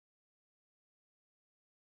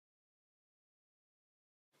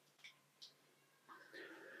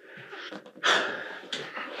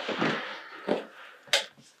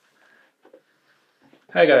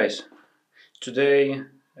Hi guys, today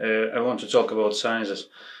I want to talk about sizes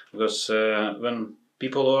because when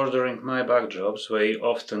people ordering my backdrops, they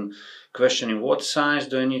often questioning what size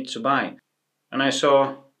do I need to buy. And I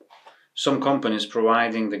saw some companies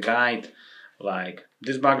providing the guide like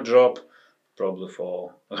this backdrop probably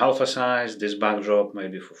for half a size, this backdrop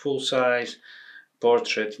maybe for full size,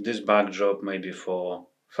 portrait, this backdrop maybe for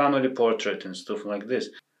family portrait and stuff like this.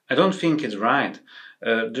 I don't think it's right.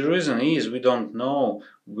 The reason is we don't know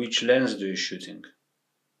which lens do you shooting.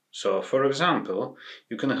 So, for example,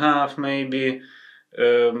 you can have maybe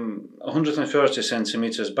 130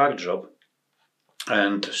 centimeters backdrop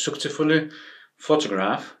and successfully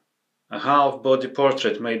photograph a half body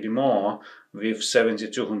portrait, maybe more, with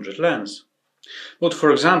 70-200 lens. But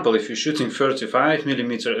for example, if you're shooting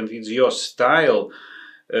 35mm and it's your style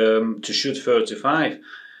to shoot 35,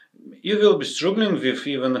 you will be struggling with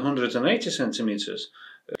even 180 centimeters.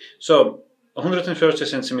 So 130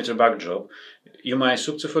 centimeter backdrop, you might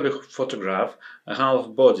successfully photograph a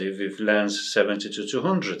half body with lens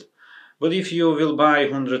 70-200. But if you will buy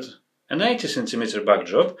 180 centimeter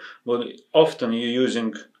backdrop, but often you're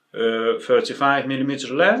using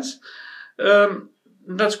 35mm lens,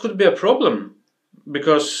 that could be a problem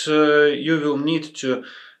because you will need to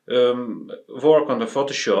work on the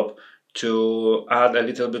Photoshop to add a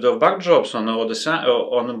little bit of backdrops on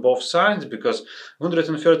on both sides, because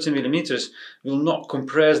 130mm will not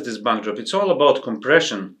compress this backdrop. It's all about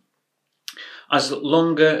compression. As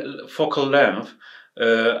longer focal length,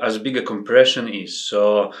 as bigger compression is.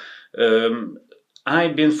 So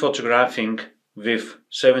I've been photographing with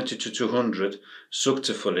 70-200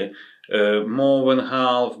 successfully, more than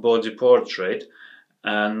half body portrait,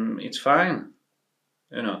 and it's fine.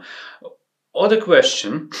 Other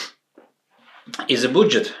question is a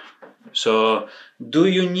budget. So do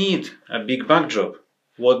you need a big backdrop?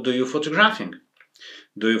 What do you photographing?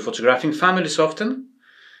 Do you photographing families often?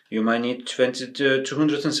 You might need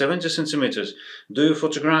 270 centimeters. Do you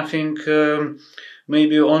photographing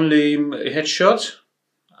maybe only headshots?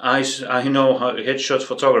 I know how headshot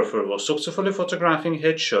photographer was successfully photographing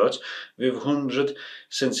headshots with 100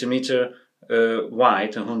 centimeter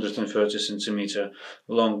wide and 130 centimeter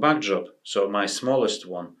long backdrop. So my smallest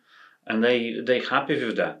one. And they happy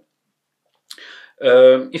with that.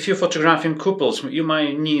 If you're photographing couples, you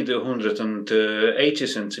might need 180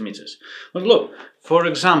 centimeters. But look, for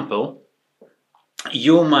example,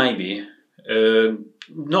 you might be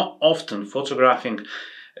not often photographing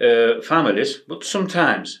families, but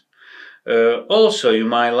sometimes. Also, you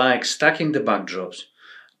might like stacking the backdrops,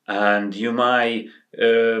 and you might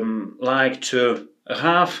like to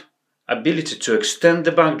have ability to extend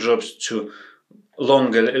the backdrops to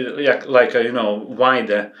longer,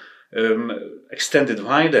 wider, extended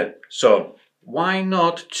wider. So why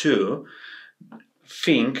not to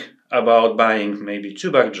think about buying maybe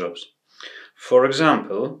two backdrops? For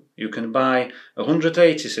example, you can buy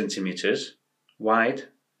 180 centimeters wide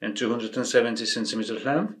and 270 centimeters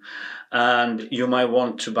length, and you might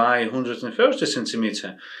want to buy 130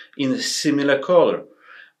 centimeter in a similar color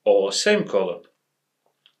or same color.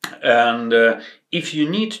 And if you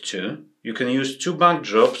need to, you can use two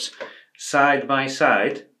backdrops side by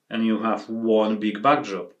side and you have one big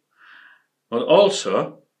backdrop. But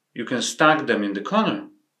also, you can stack them in the corner.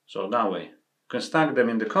 So that way, you can stack them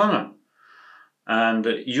in the corner and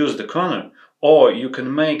use the corner. Or you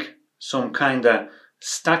can make some kind of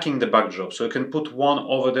stacking the backdrop. So you can put one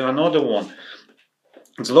over the another one.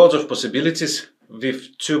 There's lots of possibilities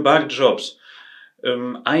with two backdrops.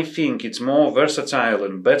 I think it's more versatile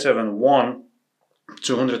and better than one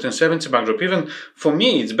 270 backdrop. Even for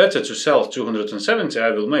me, it's better to sell 270.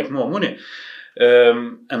 I will make more money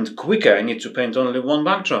and quicker. I need to paint only one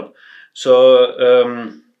backdrop.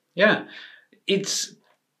 So yeah, it's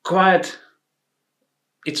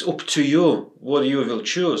up to you what you will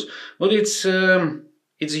choose. But it's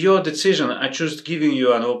your decision. I just giving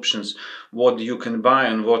you an options what you can buy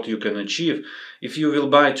and what you can achieve. If you will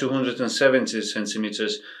buy 270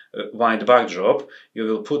 centimeters wide backdrop, you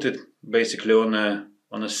will put it basically on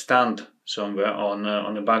a stand somewhere on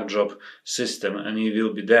a backdrop system, and it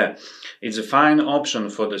will be there. It's a fine option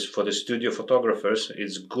for the studio photographers.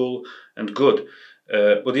 It's cool and good.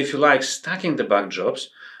 But if you like stacking the backdrops,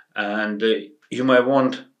 and you might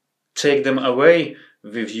want take them away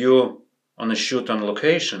with you on a shoot on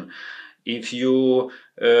location. If you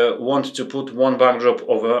want to put one backdrop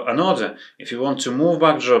over another, if you want to move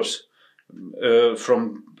backdrops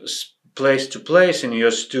from place to place in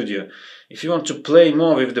your studio, if you want to play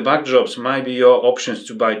more with the backdrops, might be your options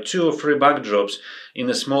to buy 2 or 3 backdrops in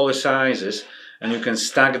the smaller sizes and you can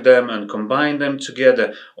stack them and combine them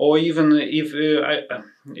together. Or even if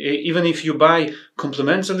you buy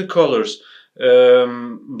complementary colors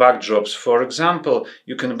backdrops, for example,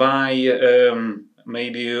 you can buy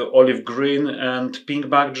maybe olive green and pink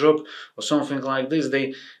backdrop or something like this.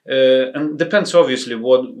 And depends obviously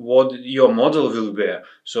what your model will wear.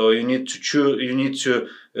 So you need to choose. You need to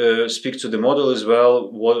speak to the model as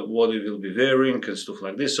well. What it will be wearing and stuff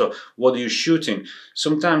like this. So what are you shooting?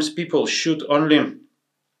 Sometimes people shoot only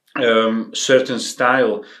certain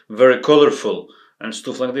style, very colorful and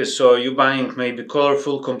stuff like this. So you're buying maybe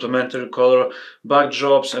colorful complementary color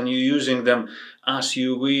backdrops and you're using them as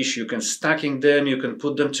you wish. You can stacking them, you can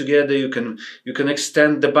put them together, you can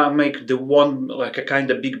extend the back, make the one like a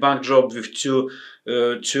kind of big backdrop with two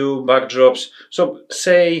backdrops. So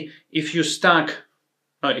say if you stack,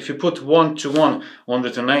 if you put 1-to-1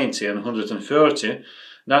 180 and 130,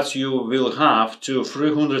 that you will have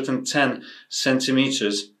 310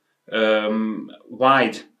 centimeters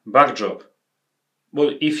wide backdrop.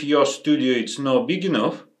 Well, if your studio is not big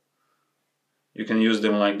enough, you can use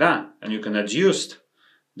them like that, and you can adjust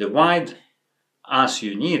the wide as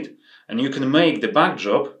you need, and you can make the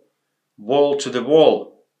backdrop wall to the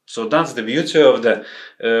wall. So that's the beauty of the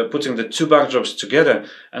putting the two backdrops together.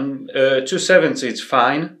 And 270 it's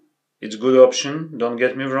fine, it's good option, don't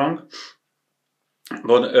get me wrong,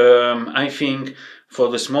 but I think for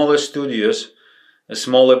the smaller studios,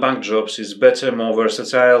 smaller backdrops is better, more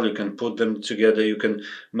versatile. You can put them together, you can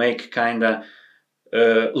make kinda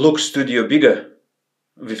look studio bigger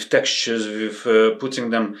with textures, with putting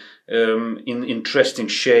them in interesting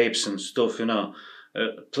shapes and stuff, you know,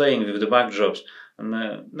 playing with the backdrops, and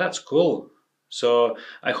that's cool. So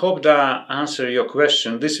I hope that answer your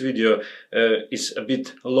question. This video is a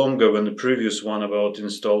bit longer than the previous one about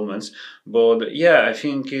installments, but yeah, I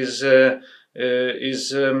think is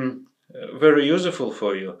very useful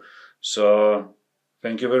for you. So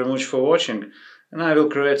thank you very much for watching, and I will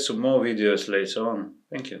create some more videos later on.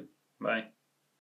 Thank you. Bye.